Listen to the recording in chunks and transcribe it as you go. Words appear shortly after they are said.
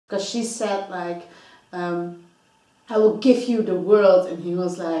because she said like, I will give you the world, and he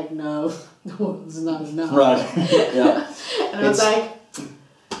was like, no, the world's not enough. Right. Yeah. And I was like,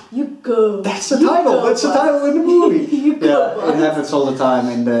 you go. That's the title. That's the title in the movie. You go. It happens all the time,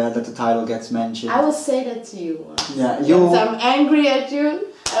 and that the title gets mentioned. I will say that to you once. Yeah, If I'm angry at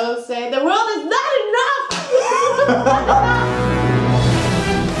you, I will say the world is not enough.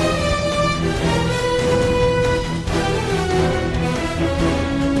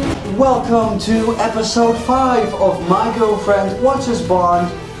 Welcome to episode 5 of My Girlfriend Watches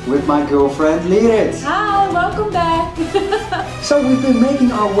Bond with my girlfriend Lirit. Hi, welcome back. So we've been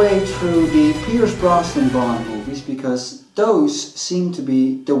making our way through the Pierce Brosnan Bond movies because those seem to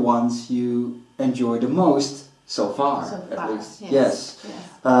be the ones you enjoy the most so far, at least. Yes.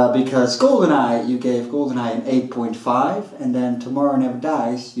 Because GoldenEye, you gave GoldenEye an 8.5, and then Tomorrow Never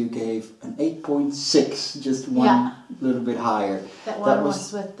Dies, you gave an 8.6, just one little bit higher. That one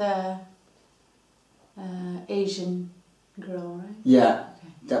was with the Asian girl, right? Yeah,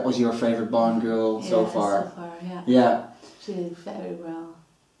 that was your favorite Bond girl so far. So far, yeah. Yeah. She did very well.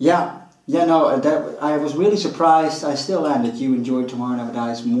 Yeah, no, I was really surprised, I still am, that you enjoyed Tomorrow Never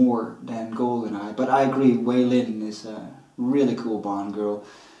Dies more than GoldenEye. But I agree, Wei Lin is a really cool Bond girl.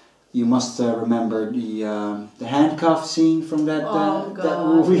 You must remember the handcuff scene from that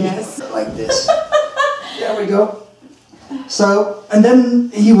movie. Yes. Like this. There we go. So, and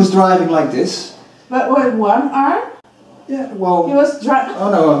then he was driving like this. But with one arm? Yeah, well... He was driving...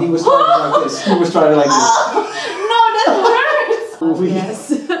 Oh no, he was driving like this. He was driving like this. No, that hurts! Yes.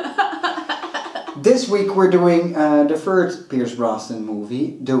 This week we're doing the third Pierce Brosnan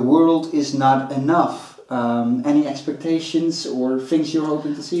movie, The World Is Not Enough. Any expectations or things you're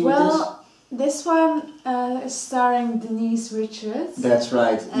hoping to see with this? Well, this one is starring Denise Richards. That's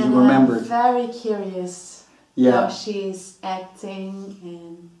right, and you remembered. I'm very curious how she's acting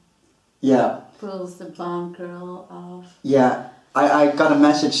and pulls the Bond girl off. Yeah, I got a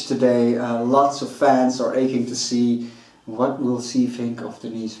message today. Lots of fans are aching to see what will she think of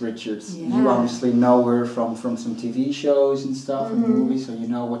Denise Richards. Yeah. You obviously know her from some TV shows and stuff and movies, so you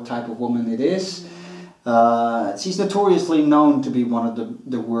know what type of woman it is. She's notoriously known to be one of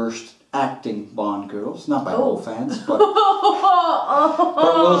the worst acting Bond girls, not by all fans, but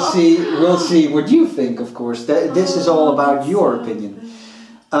we'll see what you think, of course. This is all about your opinion.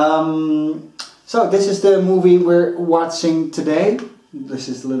 So this is the movie we're watching today. This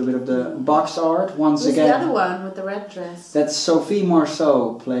is a little bit of the box art once again. Who's the other one with the red dress? That's Sophie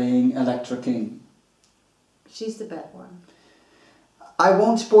Marceau playing Electra King. She's the bad one. I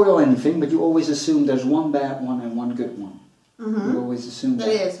won't spoil anything, but you always assume there's one bad one and one good one. You always assume that.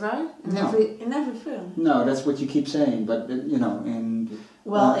 That is, right? In every film. No, that's what you keep saying, but you know, in...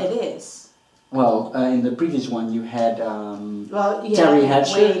 Well, it is. Well, in the previous one you had Terry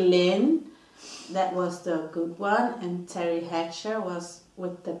Hatcher. Wei Lin, that was the good one, and Terry Hatcher was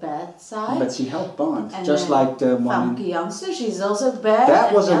with the bad side. But she helped Bond, and just like the one... Famke Janssen, she's also bad.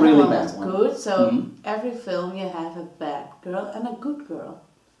 That was a really bad one. Good, so every film you have a bad girl and a good girl.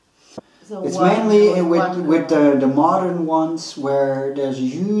 So it's mainly with the modern ones where there's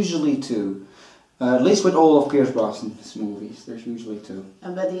usually two. At least with all of Pierce Brosnan's movies, there's usually two.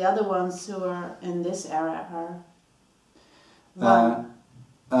 But the other ones who are in this era are one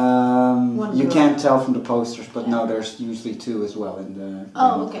you girl. can't tell from the posters, but no, there's usually two as well in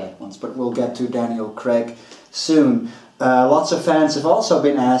the Craig ones. But we'll get to Daniel Craig soon. Lots of fans have also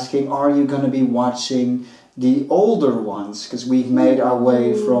been asking, are you going to be watching the older ones? Because we've made our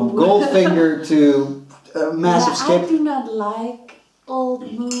way from Goldfinger to Massive Skip. I do not like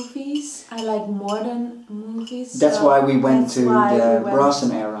old movies. I like modern movies. That's why we went to the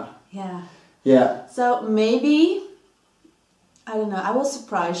Brosnan era. Yeah. Yeah. So maybe, I don't know, I will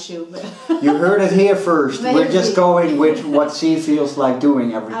surprise you. But you heard it here first. We're just going with what she feels like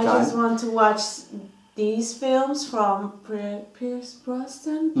doing every time. I just want to watch these films from Pierce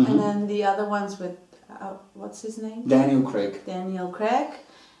Brosnan and then the other ones with, what's his name? Daniel Craig. Daniel Craig.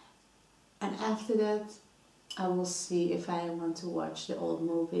 And after that, I will see if I want to watch the old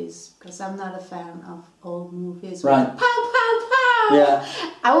movies, because I'm not a fan of old movies. Right. Pow, pow, pow! Yeah.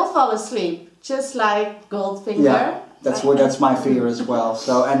 I will fall asleep, just like Goldfinger. Yeah, that's my fear as well.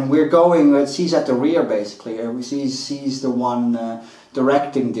 So, and we're going, she's at the rear basically. She's the one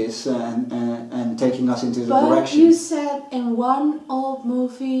directing this and taking us into the direction. But you said in one old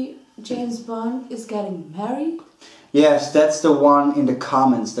movie, James Bond is getting married? Yes, that's the one in the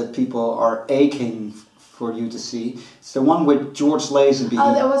comments that people are aching for you to see. It's the one with George Lazenby.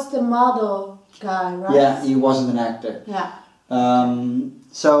 Oh, that was the model guy, right? Yeah, he wasn't an actor. Yeah.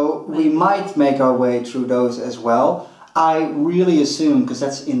 So we might make our way through those as well. I really assume, because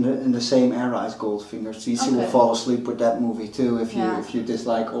that's in the same era as Goldfinger, Cici will fall asleep with that movie too if you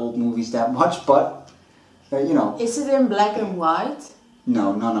dislike old movies that much. But you know. Is it in black and white?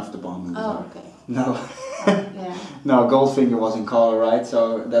 No, none of the Bond movies are. Okay. No. Yeah. No, Goldfinger was in color, right?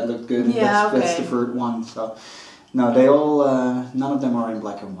 So that looked good. And that's the third one. So no, they all none of them are in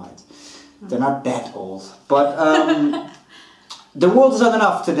black and white. They're not that old, but. The World Is Not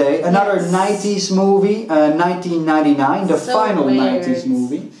Enough today, another 90s movie, 1999, the final weird. 90s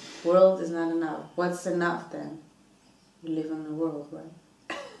movie. World is not enough. What's enough then? We live in the world, right?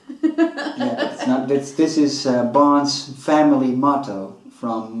 Yeah, it's not. This is Bond's family motto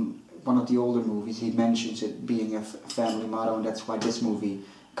from one of the older movies. He mentions it being a family motto, and that's why this movie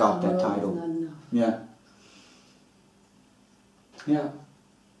got that title. Is not enough. Yeah. Yeah.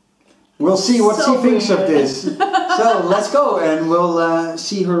 We'll see what she thinks of this. So let's go and we'll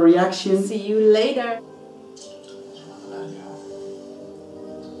see her reaction. See you later.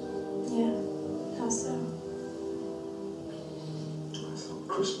 Yeah, how so? I thought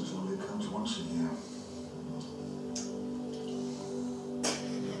Christmas only comes once a year.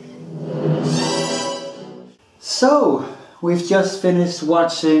 So, we've just finished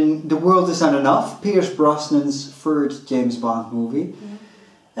watching The World Is Not Enough, Pierce Brosnan's third James Bond movie.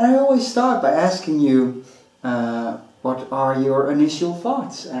 And I always start by asking you, what are your initial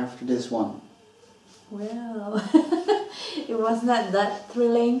thoughts after this one? Well, it was not that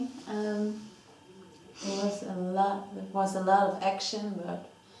thrilling. It was a lot of action, but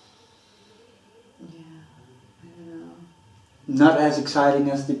yeah, I don't know. Not as exciting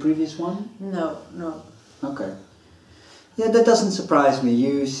as the previous one? No. Okay. Yeah, that doesn't surprise me.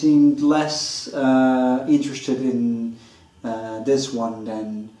 You seemed less interested in this one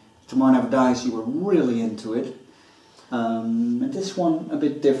than Tomorrow Never Dies. You were really into it. And this one a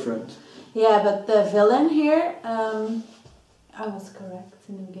bit different. Yeah, but the villain here, I was correct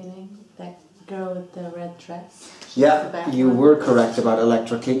in the beginning. That girl with the red dress. Yeah, you were correct about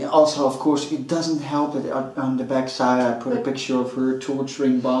Electra King. Also, of course, it doesn't help that on the back side I put a picture of her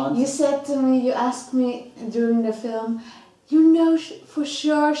torturing Bond. You said to me, you asked me during the film, you know for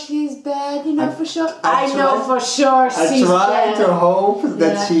sure she's bad, you know for sure. I know for sure she's bad. I tried to hope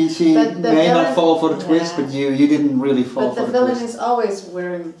that she may not fall for the twist, but you didn't really fall for the twist. But the villain is always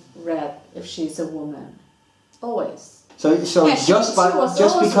wearing red if she's a woman. Always. So just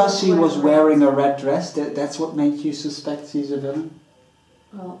because she was wearing a red dress, that's what made you suspect she's a villain?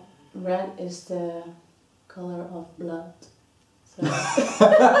 Well, red is the color of blood. So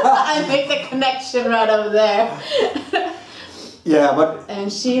I make the connection right over there. Yeah, but...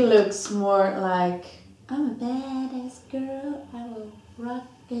 And she looks more like, I'm a badass girl, I will rock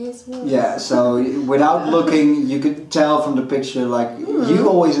this world. Yeah, so without looking, you could tell from the picture, like, you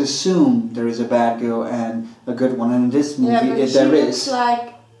always assume there is a bad girl and a good one, and in this movie, there is. She looks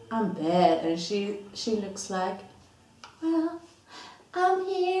like, I'm bad, and she looks like, well, I'm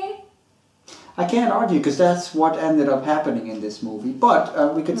here. I can't argue, because that's what ended up happening in this movie.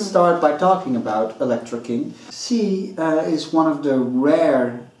 But we could start by talking about Electra King. She is one of the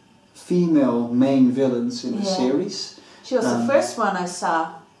rare female main villains in the series. She was the first one I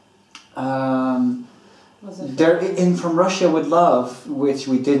saw. In From Russia with Love, which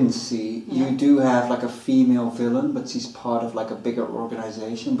we didn't see, you do have like a female villain, but she's part of like a bigger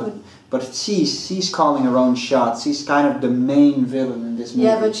organization. But she's calling her own shots. She's kind of the main villain in this movie.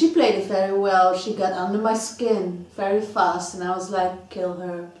 Yeah, but she played it very well. She got under my skin very fast, and I was like, kill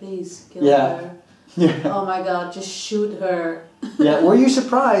her, please, kill her. Yeah. Oh my God, just shoot her. Yeah, were you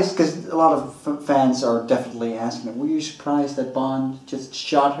surprised? Because a lot of fans are definitely asking it. Were you surprised that Bond just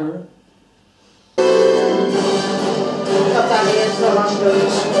shot her?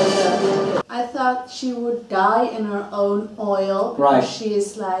 I thought she would die in her own oil. Right. She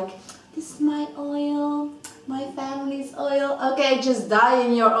is like, this is my oil, my family's oil. Okay, just die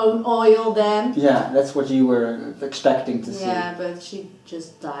in your own oil then. Yeah, that's what you were expecting to see. Yeah, but she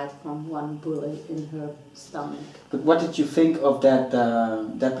just died from one bullet in her stomach. But what did you think of that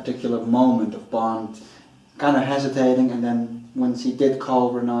particular moment of Bond kind of hesitating, and then when she did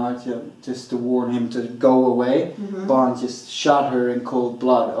call Renard just to warn him to go away, Bond just shot her in cold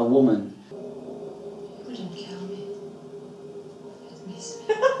blood, a woman. You didn't kill me. It miss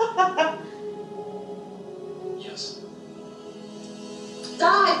me. Yes.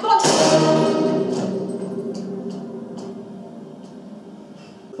 Die! Fuck!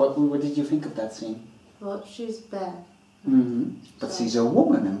 What did you think of that scene? Well, she's bad. But she's a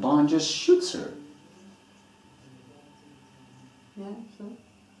woman and Bond just shoots her. Yeah, so?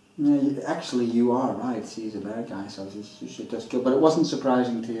 Yeah, actually, you are right. She's a bad guy, so she should just kill. But it wasn't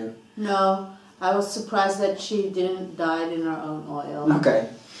surprising to you. No, I was surprised that she didn't die in her own oil. Okay.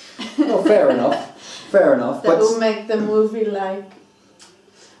 Well, fair enough. Fair enough. That will make the movie like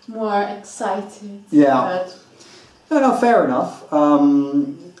more excited. Yeah. No, fair enough.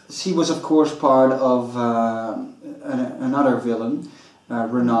 She was of course part of another villain,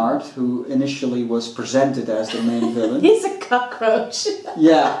 Renard, who initially was presented as the main villain. He's a cockroach.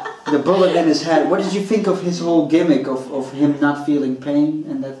 Yeah, the bullet in his head. What did you think of his whole gimmick of him not feeling pain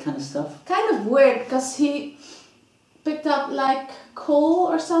and that kind of stuff? Kind of weird, because he picked up like coal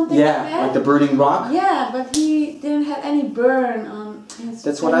or something. Yeah, like the burning rock. Yeah, but he didn't have any burn on his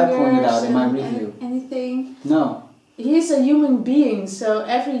That's what I pointed out in my and review. Anything. No. He's a human being, so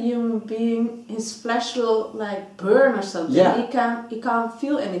every human being, his flesh will like burn or something. Yeah. He can't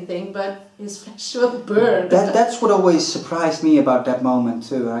feel anything, but his flesh will burn. That's what always surprised me about that moment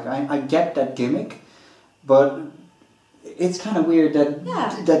too. Like I get that gimmick, but it's kind of weird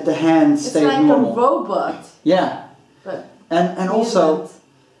that the hand stayed like normal. It's like a robot. Yeah. But and also,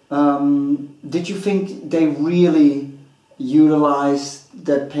 did you think they really utilized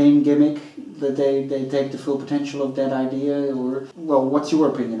that pain gimmick? That they take the full potential of that idea, or well, what's your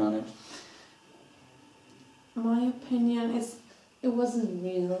opinion on it? My opinion is it wasn't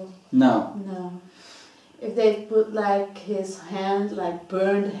real. No. No. If they put like his hand, like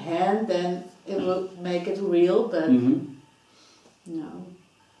burned hand, then it would make it real. But no.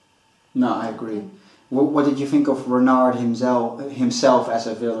 No, I agree. What did you think of Renard himself as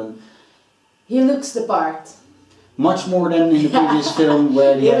a villain? He looks the part. Much more than in the previous film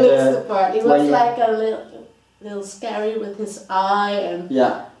where he looks the part. He was like a little scary with his eye and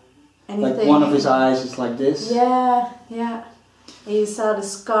anything. Like one of his eyes is like this. Yeah, yeah. And you saw the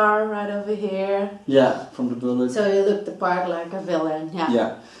scar right over here. Yeah, from the bullet. So he looked the part like a villain. Yeah.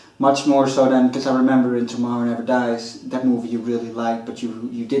 Yeah, much more so than, because I remember in Tomorrow Never Dies, that movie you really liked, but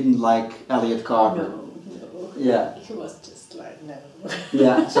you didn't like Elliot Carter. No. Yeah. He was just like no.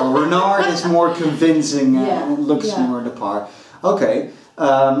 Yeah, so Renard is more convincing and looks more the part. Okay,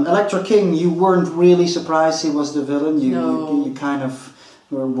 Electra King, you weren't really surprised he was the villain. You kind of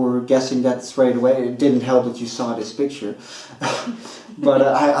were guessing that straight away. It didn't help that you saw this picture, but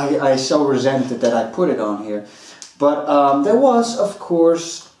I so resented that I put it on here. But there was, of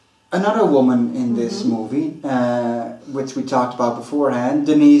course, another woman in this movie, which we talked about beforehand,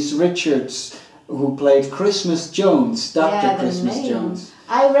 Denise Richards, who played Christmas Jones, Dr. Christmas Jones.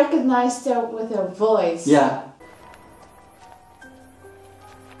 I recognized her with her voice. Yeah.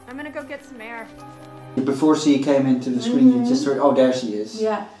 I'm gonna go get some air. Before she came into the screen, you just heard, oh, there she is.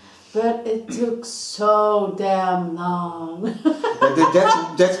 Yeah, but it took so damn long.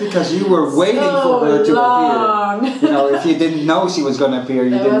 That's because you were waiting for her to appear. You know, if you didn't know she was going to appear,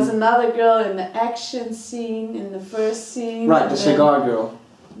 you didn't. There was another girl in the action scene, in the first scene. Right, the cigar girl.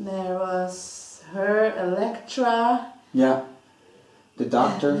 There was her, Electra. Yeah. The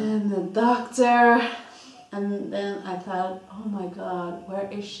doctor. And the doctor. And then I thought, oh my god, where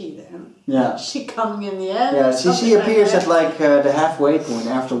is she then? Yeah. Is she coming in the end? Yeah, she appears at like the halfway point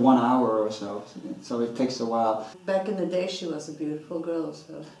after 1 hour or so. So it takes a while. Back in the day she was a beautiful girl,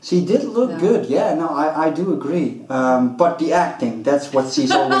 so. She did look good, yeah, no, I do agree. But the acting, that's what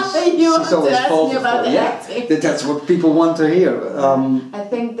she's always faulted for. Yeah, that's what people want to hear. I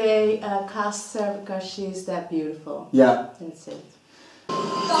think they cast her because she's that beautiful. Yeah. That's it.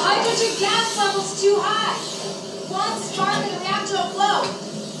 The hydrogen gas level's too high. One spark in the reactor will blow.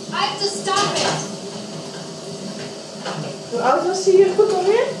 I have to stop it. Hoe oud was hij hier goed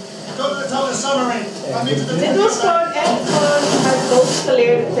alweer? Go to the top of the submarine. I need to Dit was gewoon echt uit hoofd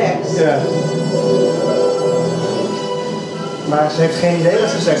geleerde tekst. Ja. Maar ze heeft geen idee wat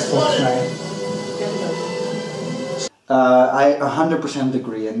ze zegt volgens mij. I 100%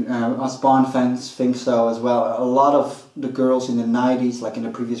 agree, and us Bond fans think so as well. A lot of the girls in the 90s, like in the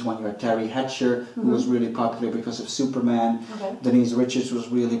previous one, you had Terry Hatcher, who was really popular because of Superman. Okay. Denise Richards was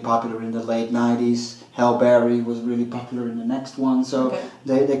really popular in the late 90s. Halle Berry was really popular in the next one. So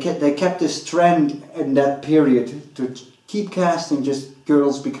they kept this trend in that period to keep casting just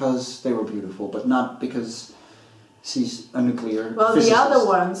girls because they were beautiful, but not because she's a nuclear physicist. The other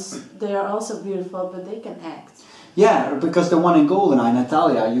ones, they are also beautiful, but they can act. Yeah, because the one in GoldenEye,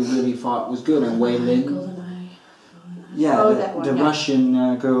 Natalia, you really thought was good, and Wei Lin. GoldenEye. Yeah, Oh, the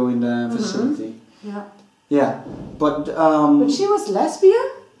Russian girl in the facility. Yeah. Yeah, but But she was lesbian?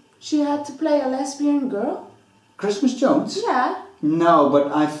 She had to play a lesbian girl? Christmas Jones? Yeah. No, but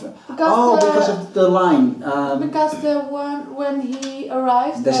because of the line. Because the one when he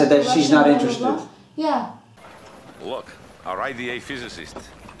arrived. They said that she's not interested. Yeah. Look, our IDA physicist.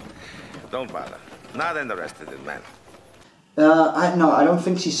 Don't bother. Not interested in men. I don't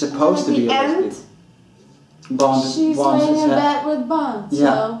think she's supposed to be a lesbian. Bond she's laying in bed with Bond.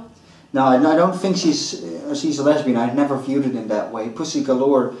 Yeah. So. No, I don't think she's a lesbian. I never viewed it in that way. Pussy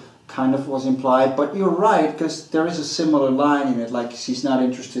Galore kind of was implied, but you're right, because there is a similar line in it. Like, she's not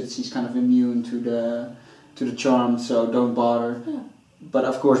interested. She's kind of immune to the charm, so don't bother. Yeah. But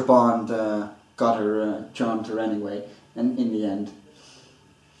of course, Bond got her, charmed her anyway, and in the end.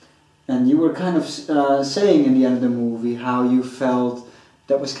 And you were kind of saying in the end of the movie how you felt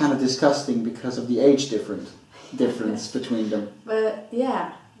that was kind of disgusting because of the age difference between them. But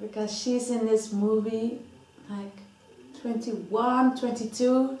yeah, because she's in this movie like 21,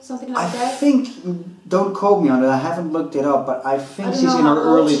 22, something like that. I think, don't quote me on it, I haven't looked it up, but I think she's in her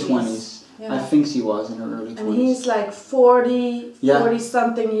early 20s. Yeah. I think she was in her early 20s. And he's like 40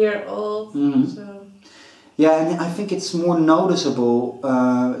 something year old. Mm-hmm. So. Yeah, and I think it's more noticeable.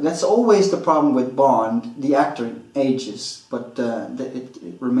 That's always the problem with Bond. The actor ages, but it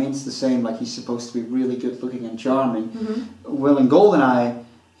remains the same. Like, he's supposed to be really good looking and charming. Mm-hmm. Well, in GoldenEye,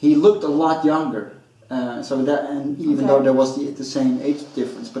 he looked a lot younger. So that, and even though there was the same age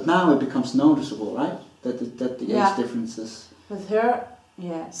difference, but now it becomes noticeable, right? That the age differences. With her,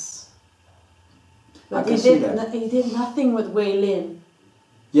 yes. But he did nothing with Wei Lin.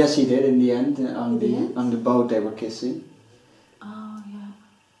 Yes, he did in the end. On the boat they were kissing. Oh yeah.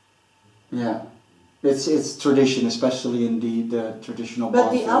 Yeah, it's tradition, especially in the traditional. But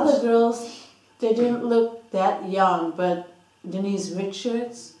Bond the films. other girls, they didn't look that young. But Denise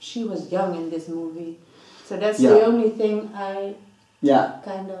Richards, she was young in this movie, so that's the only thing I. Yeah.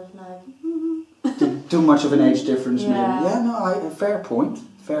 Kind of like. Too much of an age difference, maybe. Yeah, no, fair point.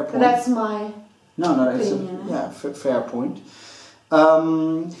 Fair point. That's my. No, it's fair point.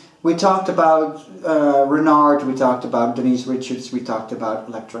 We talked about Renard, we talked about Denise Richards, we talked about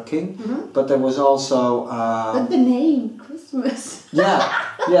Electra King, but there was also... but the name, Christmas.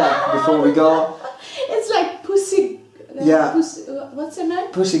 yeah, before we go... It's like Pussy... what's her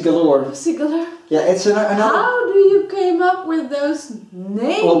name? Pussy Galore. Pussy Galore. Yeah, it's another... How do you came up with those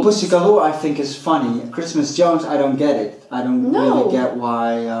names? Well, Pussy Galore I think is funny. Christmas Jones, I don't get it. I don't really get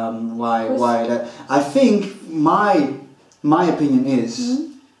why that... I think my opinion is,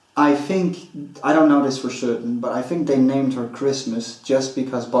 I don't know this for certain, but I think they named her Christmas just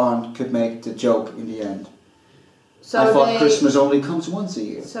because Bond could make the joke in the end. So I thought Christmas only comes once a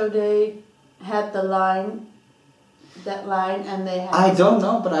year. So they had that line, and they had... I don't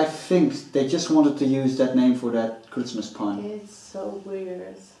know, but I think they just wanted to use that name for that Christmas pun. It's so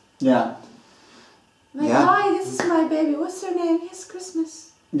weird. Yeah. Like, hi, this is my baby, what's her name? It's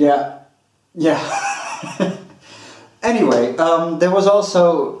Christmas. Yeah. Anyway, there was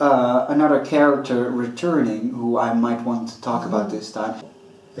also another character returning who I might want to talk about this time.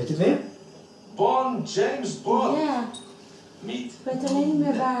 Weet je het weer? Bond, James Bond. Ja. Meet. Ik weet alleen niet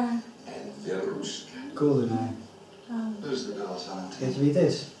meer waar. En Veruska. GoldenEye. Dus de bel is aan het Weet je wie het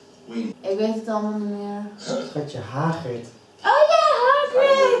is? Ik weet het allemaal niet meer. Schatje, Hagrid. Oh ja,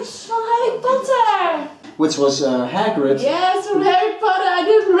 Hagrid! Van Harry Potter! Which was Hagrid. Yes, from Harry Potter. I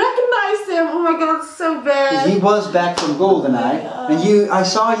didn't recognize him. Oh my god, it's so bad. He was back from GoldenEye, and I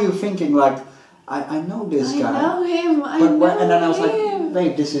saw you thinking like, I know this guy. I know him. And then I was like,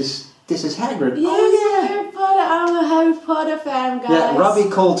 wait, this is Hagrid. Yes, oh yeah, Harry Potter. I'm a Harry Potter fan, guys. Yeah, Robbie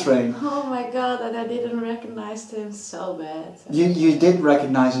Coltrane. Oh my god, and I didn't recognize him so bad. You did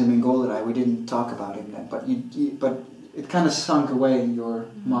recognize him in GoldenEye. We didn't talk about him then, but it kind of sunk away in your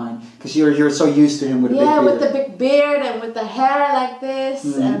mind because you're so used to him with a big beard. Yeah, with the big beard and with the hair like this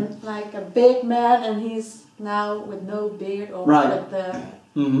and like a big man, and he's now with no beard or with the.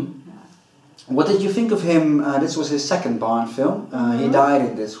 What did you think of him? This was his second Bond film. He died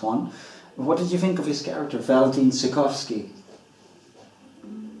in this one. What did you think of his character, Valentin Sikovsky?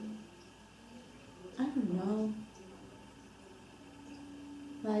 I don't know.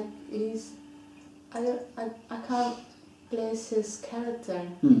 Like I can't place his character.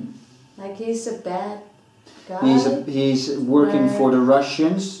 Like he's a bad guy. He's working for the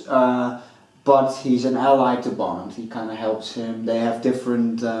Russians, but he's an ally to Bond. He kind of helps him. They have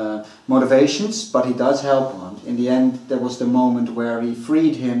different motivations, but he does help Bond. In the end, there was the moment where he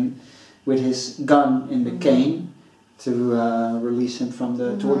freed him with his gun in the cane to release him from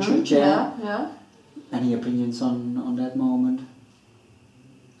the torture chair. Yeah. Any opinions on that moment?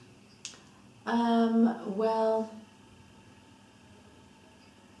 Well,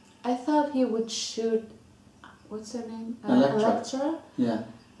 I thought he would shoot, what's her name? Electra. Yeah.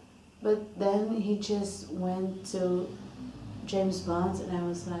 But then he just went to James Bond, and I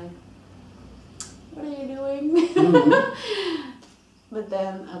was like, what are you doing? But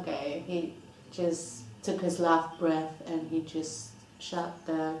then, okay, he just took his last breath and he just shot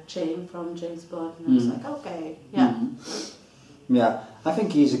the chain from James Bond, and I was like, okay, yeah. Yeah, I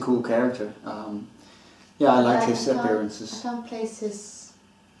think he's a cool character. Yeah, I like his appearances. I can't place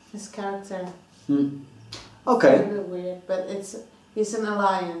his character. Okay. It's a little weird, but he's an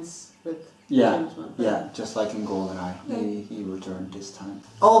alliance with James Bond. Yeah, just like in GoldenEye, he returned this time.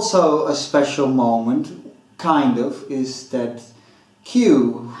 Also a special moment, kind of, is that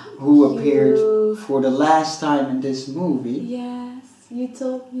Q, who appeared for the last time in this movie. Yes, you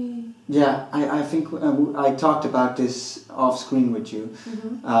told me. Yeah, I think I talked about this off screen with you.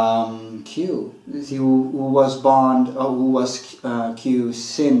 Q, who was Bond, who was Q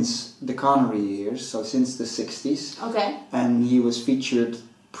since the Connery years, so since the 60s. Okay. And he was featured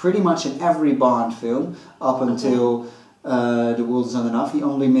pretty much in every Bond film up until The World Is Not Enough. He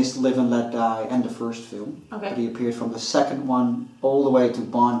only missed Live and Let Die and the first film. Okay. But he appeared from the second one all the way to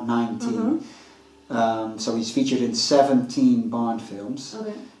Bond 19. So he's featured in 17 Bond films.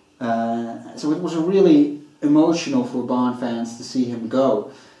 Okay. So it was really emotional for Bond fans to see him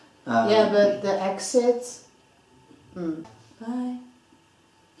go. Yeah, but the exit... Bye.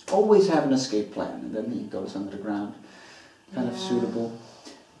 Always have an escape plan, and then he goes under the ground. Kind of suitable.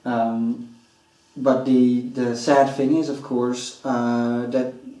 But the sad thing is, of course,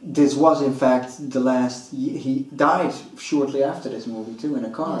 that this was in fact the last... He died shortly after this movie too, in a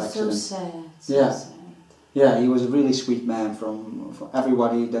car accident. So sad. So sad. Yeah, he was a really sweet man. From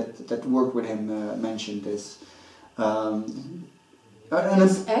everybody that worked with him mentioned this.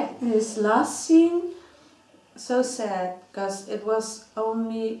 His last scene, so sad, because it was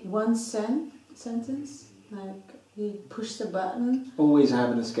only one sentence, like he pushed the button. Always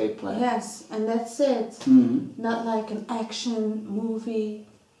have an escape plan. Yes, and that's it. Not like an action movie,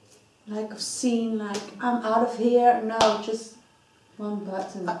 like a scene, like I'm out of here. No, just one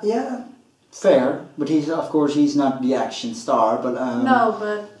button. Yeah. Fair, but he's not the action star, but no,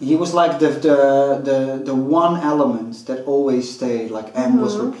 but he was like the one element that always stayed. Like M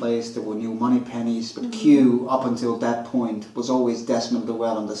was replaced, there were new money pennies, but Q up until that point was always Desmond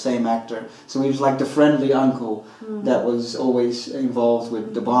Llewellyn, the same actor. So he was like the friendly uncle that was always involved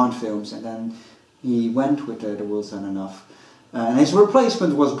with the Bond films, and then he went with The World's Not Enough. And his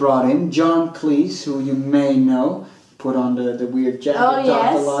replacement was brought in, John Cleese, who you may know. Put on the weird jacket.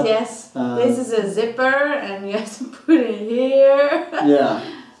 Oh yes. This is a zipper, and you have to put it here.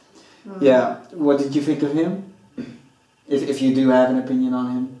 Yeah. What did you think of him? If you do have an opinion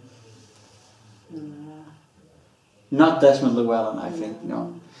on him. Not Desmond Llewellyn, I think.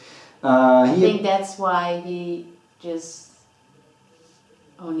 No. I think that's why he just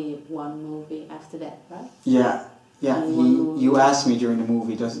only one movie after that, right? Yeah. You asked me during the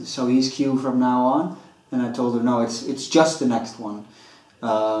movie. So he's Q from now on? And I told her, no, it's just the next one,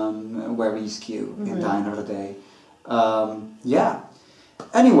 where he's Q in Die Another Day. Yeah.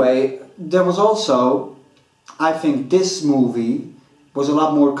 Anyway, there was also, I think this movie was a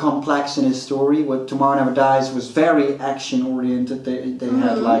lot more complex in its story. What Tomorrow Never Dies was very action oriented. They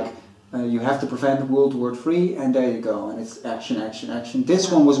had like, you have to prevent World War III, and there you go, and it's action, action, action.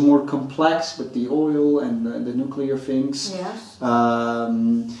 This one was more complex with the oil and the nuclear things. Yes.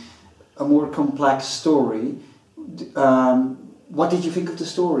 A more complex story. What did you think of the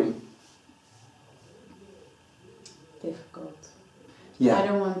story? Difficult. Yeah. I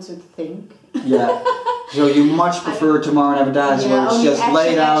don't want to think. Yeah. So you much prefer Tomorrow Never Dies, where it's just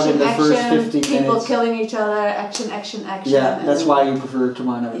laid out in the first 15 minutes. People killing each other, action, action, action. Yeah, that's why you prefer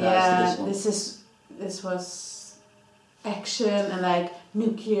Tomorrow Never Dies to this one. This was action and like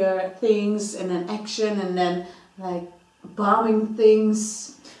nuclear things, and then action, and then like bombing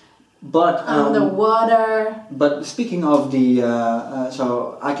things. But underwater. But speaking of the,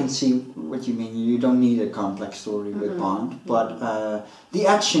 so I can see what you mean. You don't need a complex story with Bond, but the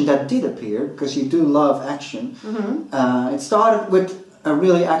action that did appear, because you do love action, it started with a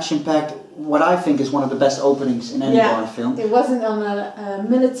really action-packed, what I think is one of the best openings in any Bond film. It wasn't on a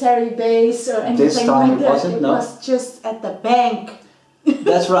military base or anything this time like it that. Wasn't, it no. was just at the bank.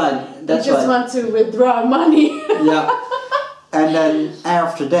 That's right. That's you just want to withdraw money. Yeah. And then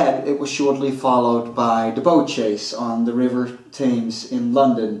after that, it was shortly followed by the boat chase on the River Thames in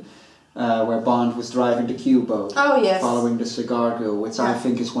London, where Bond was driving the Q boat, following the Cigar Girl, which I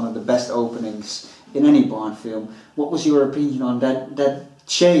think is one of the best openings in any Bond film. What was your opinion on that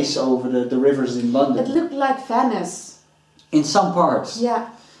chase over the rivers in London? It looked like Venice. In some parts. Yeah,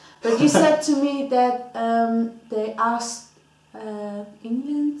 but you said to me that they asked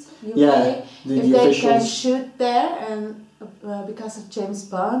England, UK, if they can shoot there, and because of James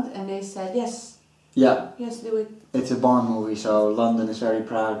Bond, and they said yes. Yeah. Yes, do it. It's a Bond movie, so London is very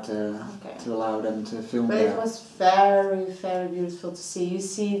proud to allow them to film but there. But it was very, very beautiful to see. You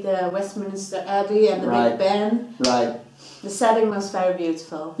see the Westminster Abbey and the Big Ben. Right. The setting was very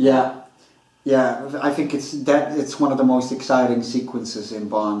beautiful. Yeah. Yeah, I think it's one of the most exciting sequences in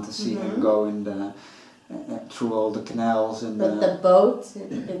Bond to see him go in through all the canals and. But the boat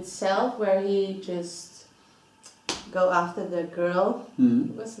itself, where he just go after the girl,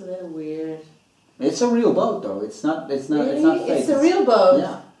 it was a little weird. It's a real boat, though. It's not. Really? It's not fake. It's a real boat.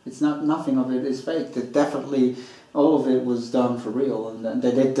 Yeah, it's not. Nothing of it is fake. It definitely, all of it was done for real, and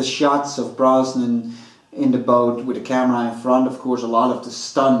they did the shots of Brosnan in the boat with the camera in front. Of course, a lot of the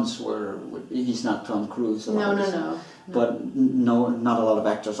stunts were. He's not Tom Cruise. No. But no, not a lot of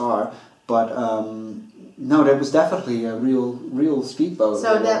actors are. But no, that was definitely a real speedboat.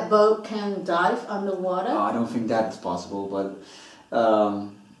 So that boat can dive underwater? Oh, I don't think that's possible, but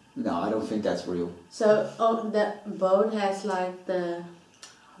no, I don't think that's real. So that boat has like the,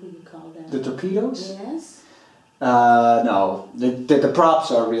 how do you call that? The torpedoes? Yes. No, the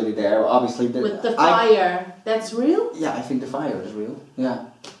props are really there. Obviously, with the fire, that's real? Yeah, I think the fire is real. Yeah.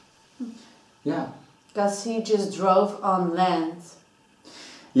 Yeah. Because he just drove on land.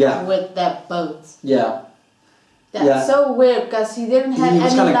 Yeah. With that boat. Yeah. That's so weird because he didn't have any. He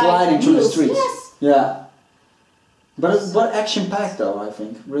was kind of gliding through the streets. Yes. Yeah. But action packed though, I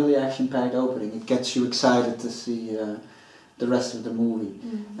think. Really action packed opening. It gets you excited to see the rest of the movie.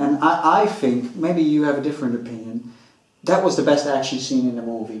 And I think, maybe you have a different opinion, that was the best action scene in the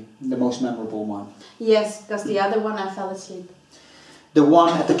movie. The most memorable one. Yes, because the other one I fell asleep. The one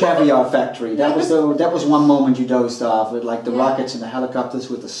at the caviar factory. That was one moment you dozed off with like the rockets and the helicopters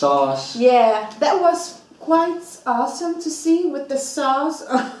with the sauce. Yeah, that was quite awesome to see with the sauce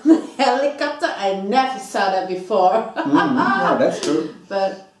on the helicopter. I never saw that before. Yeah, that's true.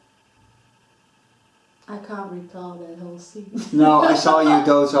 But I can't recall that whole scene. No, I saw you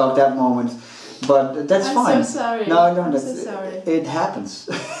doze off that moment. But that's fine. I'm so sorry. No, I'm so sorry. It happens.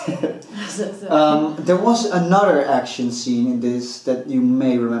 I'm so sorry. There was another action scene in this that you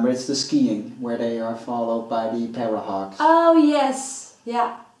may remember. It's the skiing, where they are followed by the Parahawks. Oh yes,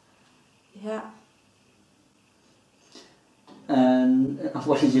 yeah, yeah. And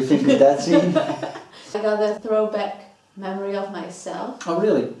what did you think of that scene? I got a throwback memory of myself. Oh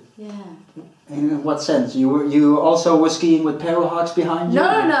really? Yeah. In what sense? You also were skiing with Parahawks behind you? No,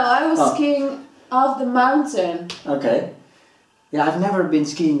 I was skiing off the mountain. Okay. Yeah, I've never been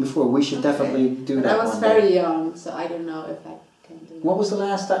skiing before. We should definitely do that. I was very young, so I don't know if I can do it. What was the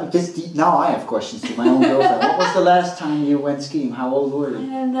last time? Now I have questions to my own girlfriend. What was the last time you went skiing? How old were you? I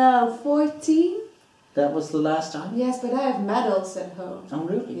don't know, 14? That was the last time? Yes, but I have medals at home. Oh,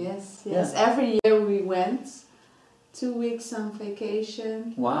 really? Yes. Yeah. Every year we went. 2 weeks on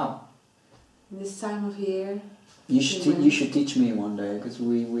vacation. Wow. This time of year. You should teach me one day, because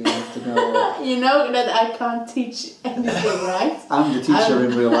we have to go. You know that I can't teach anything, right? I'm the teacher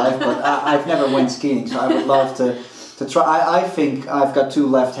in real life, but I've never went skiing, so I would love to try. I think I've got 2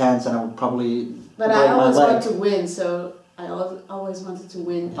 left hands, and I would probably. But I always want to win, so I always wanted to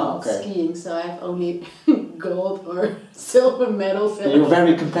win skiing. So I have only gold or silver medals. You're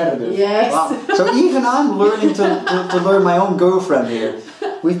very competitive. Yes. Wow. So even I'm learning to learn my own girlfriend here.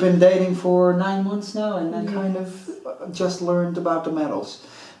 We've been dating for 9 months now, and I kind of just learned about the medals.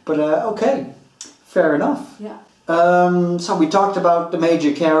 But okay, fair enough. Yeah. So we talked about the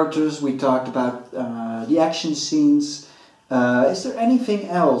major characters. We talked about the action scenes. Is there anything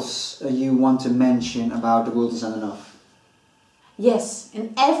else you want to mention about The World Isn't Enough? Yes,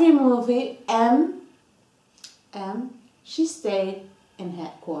 in every movie, she stayed in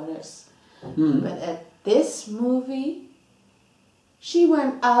headquarters. But at this movie, she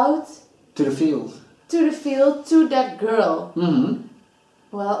went out to the field. To that girl.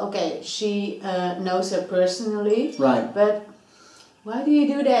 Well, okay, she knows her personally. Right. But why do you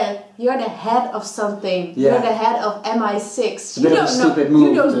do that? You're the head of something. Yeah. You're the head of MI6. It's a bit of a stupid move.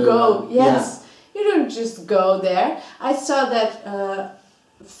 You don't go. Yes. Yeah. You don't just go there. I saw that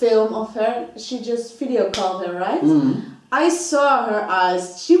film of her. She just video called her, right? I saw her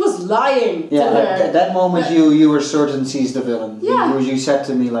eyes. She was lying to her. At that moment you were certain she's the villain. Yeah. You said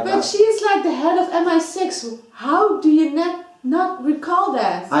to me like... But she's like the head of MI6. How do you not recall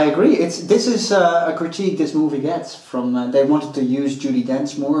that? I agree. This is a critique this movie gets from... they wanted to use Judi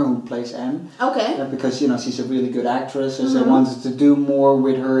Dench more, who plays M. Okay. Because, she's a really good actress. So they wanted to do more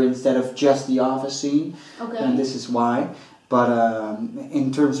with her instead of just the office scene. Okay. And this is why. But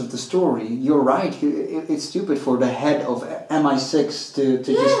in terms of the story, you're right. It's stupid for the head of MI6 to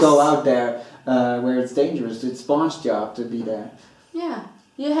just go out there where it's dangerous. It's Bond's job to be there. Yeah.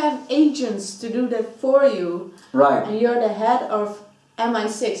 You have agents to do that for you. Right. And you're the head of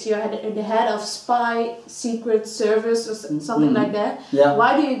MI6. You're the head of spy secret service or something like that. Yeah.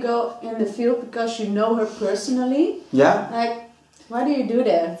 Why do you go in the field? Because you know her personally? Yeah. Like, why do you do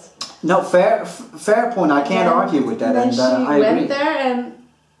that? No, fair point. I can't argue with that. Then And she I went agree. there and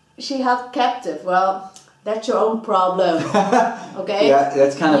she held captive. Well, that's your own problem. Okay? Yeah,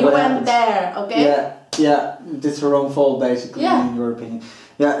 that's kind of you what went happens. there, okay? Yeah, it's her own fault basically, Yeah. in your opinion.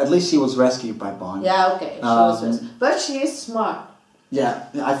 Yeah, at least she was rescued by Bond. Yeah, okay. She was rescued. But she is smart. Yeah,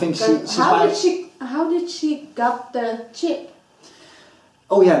 I think she's How did she got the chip?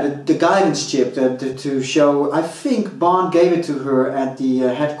 Oh yeah, the guidance chip to show. I think Bond gave it to her at the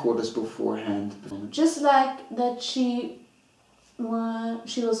headquarters beforehand. Just like that, she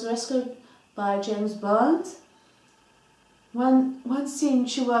was rescued by James Bond. One scene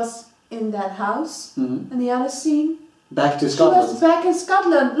she was in that house, and the other scene back to Scotland. She was back in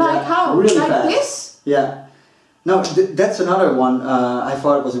Scotland. Like how? Really like fast. this? Yeah. No, that's another one. I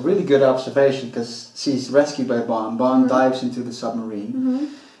thought it was a really good observation because she's rescued by Bond. Bond dives into the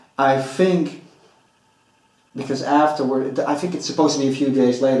submarine. I think because afterward, I think it's supposed to be a few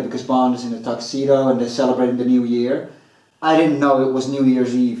days later because Bond is in a tuxedo and they're celebrating the New Year. I didn't know it was New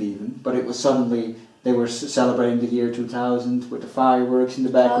Year's Eve even, but it was suddenly they were celebrating the year 2000 with the fireworks in the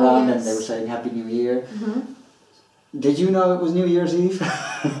background and they were saying Happy New Year. Did you know it was New Year's Eve?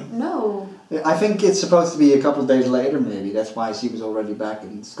 No. I think it's supposed to be a couple of days later maybe, that's why she was already back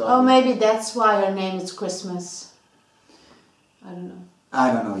in Scotland. Oh, maybe that's why her name is Christmas. I don't know.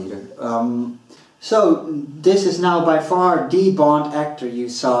 I don't know either. So, this is now by far the Bond actor you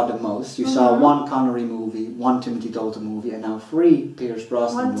saw the most. You saw one Connery movie, one Timothy Dalton movie, and now 3 Pierce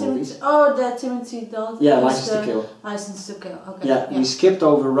Brosnan movies. The Timothy Dalton. Yeah, License to Kill. License to Kill, okay. Yeah, we skipped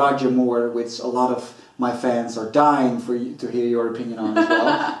over Roger Moore, which a lot of my fans are dying for you to hear your opinion on as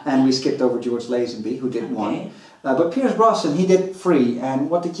well. And we skipped over George Lazenby, who did one. But Pierce Brosnan, he did 3. And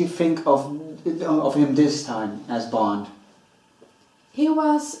what did you think of him this time as Bond? He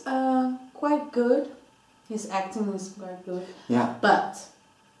was quite good. His acting was quite good. Yeah. But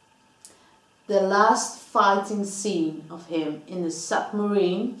the last fighting scene of him in the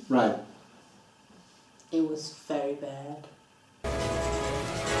submarine, right, it was very bad.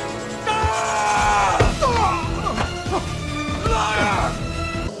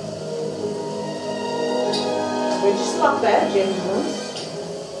 Which is not bad, James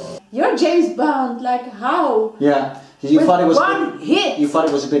Bond. You're James Bond, like how? Yeah. You thought it was hit. You thought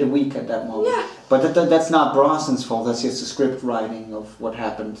it was a bit weak at that moment. Yeah. But that's not Brosnan's fault. That's just the script writing of what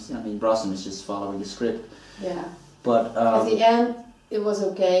happened. I mean, Brosnan is just following the script. Yeah. But at the end, it was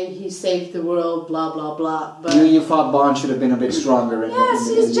okay. He saved the world. Blah blah blah. But you thought Bond should have been a bit stronger. Yes,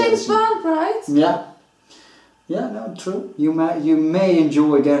 he's James Bond, right? Yeah. Yeah. No, true. You may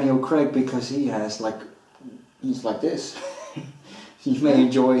enjoy Daniel Craig because he's like this. You may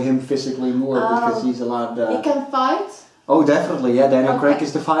enjoy him physically more because he's a lot. He can fight. Oh, definitely. Yeah, Daniel Craig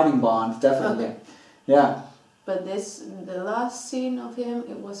is the fighting Bond. Definitely. Okay. Yeah. But the last scene of him,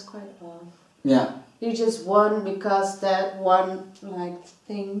 it was quite off. Yeah. He just won because that one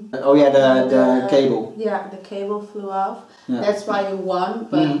thing. Oh yeah, the cable. Yeah, the cable flew off. Yeah. That's why he won.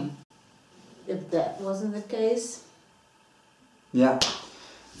 But if that wasn't the case. Yeah.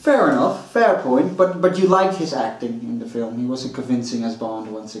 Fair enough, fair point, but you liked his acting in the film. He was convincing as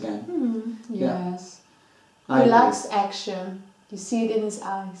Bond once again. Yes. Yeah. He likes action. You see it in his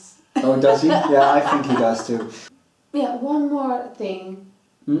eyes. Oh, does he? Yeah, I think he does too. Yeah, one more thing.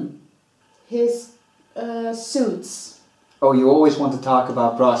 His suits. Oh, you always want to talk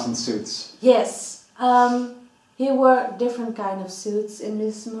about Brosnan suits. Yes. He wore different kind of suits in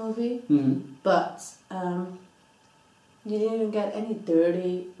this movie, but you didn't get any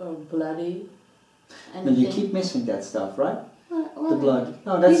dirty or bloody. No, you keep missing that stuff, right? Well, the blood.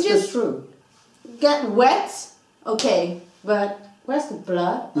 No, that's true. Get wet, okay, but where's the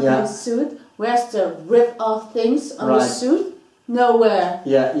blood on his suit? Where's the rip-off things on the suit? Nowhere.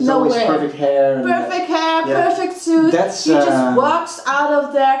 Yeah, he's always perfect hair. And perfect hair, perfect suit. He just walks out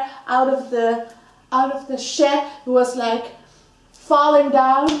of there, out of the shed. He was like falling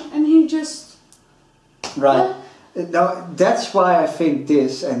down, and he just. Right. No, that's why I think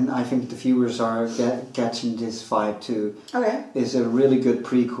this, and I think the viewers are catching this vibe too, is a really good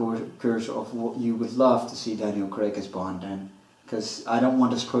precursor of what you would love to see Daniel Craig as Bond then. Because I don't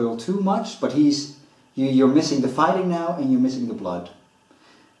want to spoil too much, but you're missing the fighting now and you're missing the blood.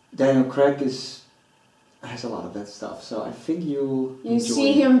 Daniel Craig is has a lot of that stuff. So I think you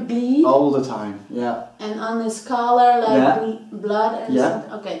see him bleed all the time. Yeah. And on his collar, like blood and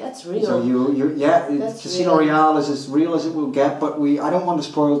something. Okay, that's real. So Casino Royale is as real as it will get. But I don't want to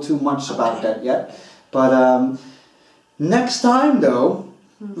spoil too much about that yet. But next time though.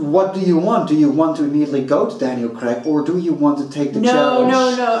 What do you want? Do you want to immediately go to Daniel Craig, or do you want to take the challenge?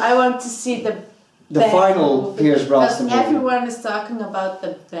 No. I want to see the final movie. Pierce Brosnan movie. Everyone is talking about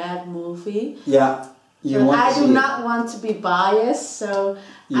the bad movie. Yeah, I do not want to be biased, so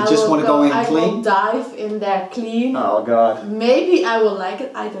you just want to go in clean. I will dive in there clean. Oh God. Maybe I will like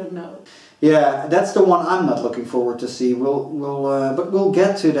it. I don't know. Yeah, that's the one I'm not looking forward to see. But we'll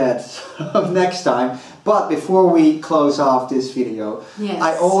get to that next time. But before we close off this video,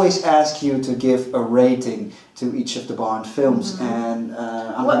 I always ask you to give a rating to each of the Bond films, and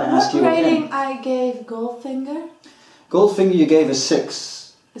I'm going to ask you again. What rating I gave Goldfinger? Goldfinger, you gave a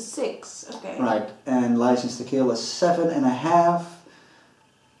 6. A 6, okay. Right, and License to Kill a 7.5.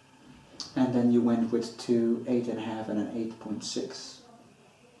 And then you went with 2, 8.5, and an 8.6.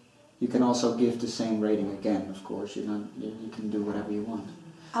 You can also give the same rating again, of course. You can do whatever you want.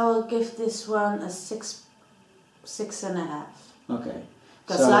 I will give this one a 6.5. Okay.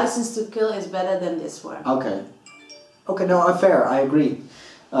 Because License to Kill is better than this one. Okay. Okay, no, fair. I agree.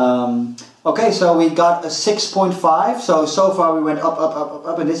 Okay, so we got a 6.5. So far we went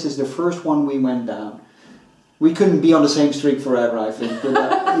up, and this is the first one we went down. We couldn't be on the same streak forever, I think.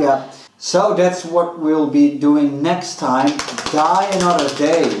 But, yeah. So that's what we'll be doing next time. Die Another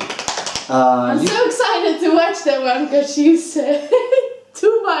Day. I'm so excited to watch that one because you said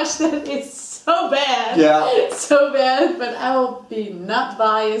too much that it's so bad. Yeah. So bad, but I will be not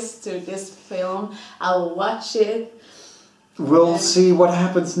biased to this film. I will watch it. We'll see what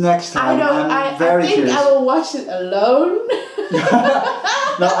happens next time. I'm very curious. I think I will watch it alone.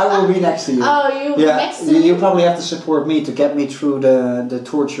 No, I will be next to you. Oh, you will be next to me? You probably have to support me to get me through the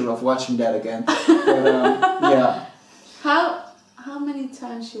torture of watching that again. But, yeah. How many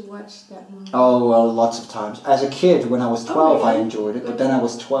times you watched that movie? Oh, well, lots of times. As a kid, when I was 12, I enjoyed it. But then I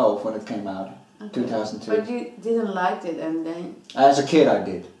was 12 when it came out, 2002. But you didn't like it, and then... As a kid, I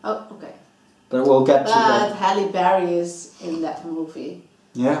did. Oh, okay. But we'll get to that. But Halle Berry is in that movie.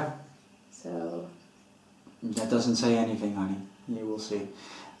 Yeah. So... That doesn't say anything, honey. You will see.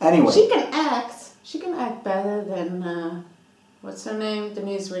 Anyway. She can act. She can act better than... what's her name?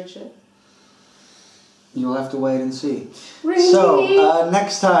 Denise Richards. You'll have to wait and see. Really? So,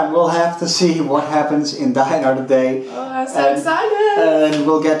 next time we'll have to see what happens in Die Another Day. Oh, I'm so excited! And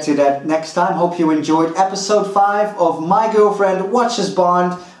we'll get to that next time. Hope you enjoyed episode 5 of My Girlfriend Watches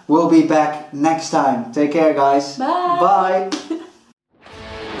Bond. We'll be back next time. Take care, guys. Bye! Bye!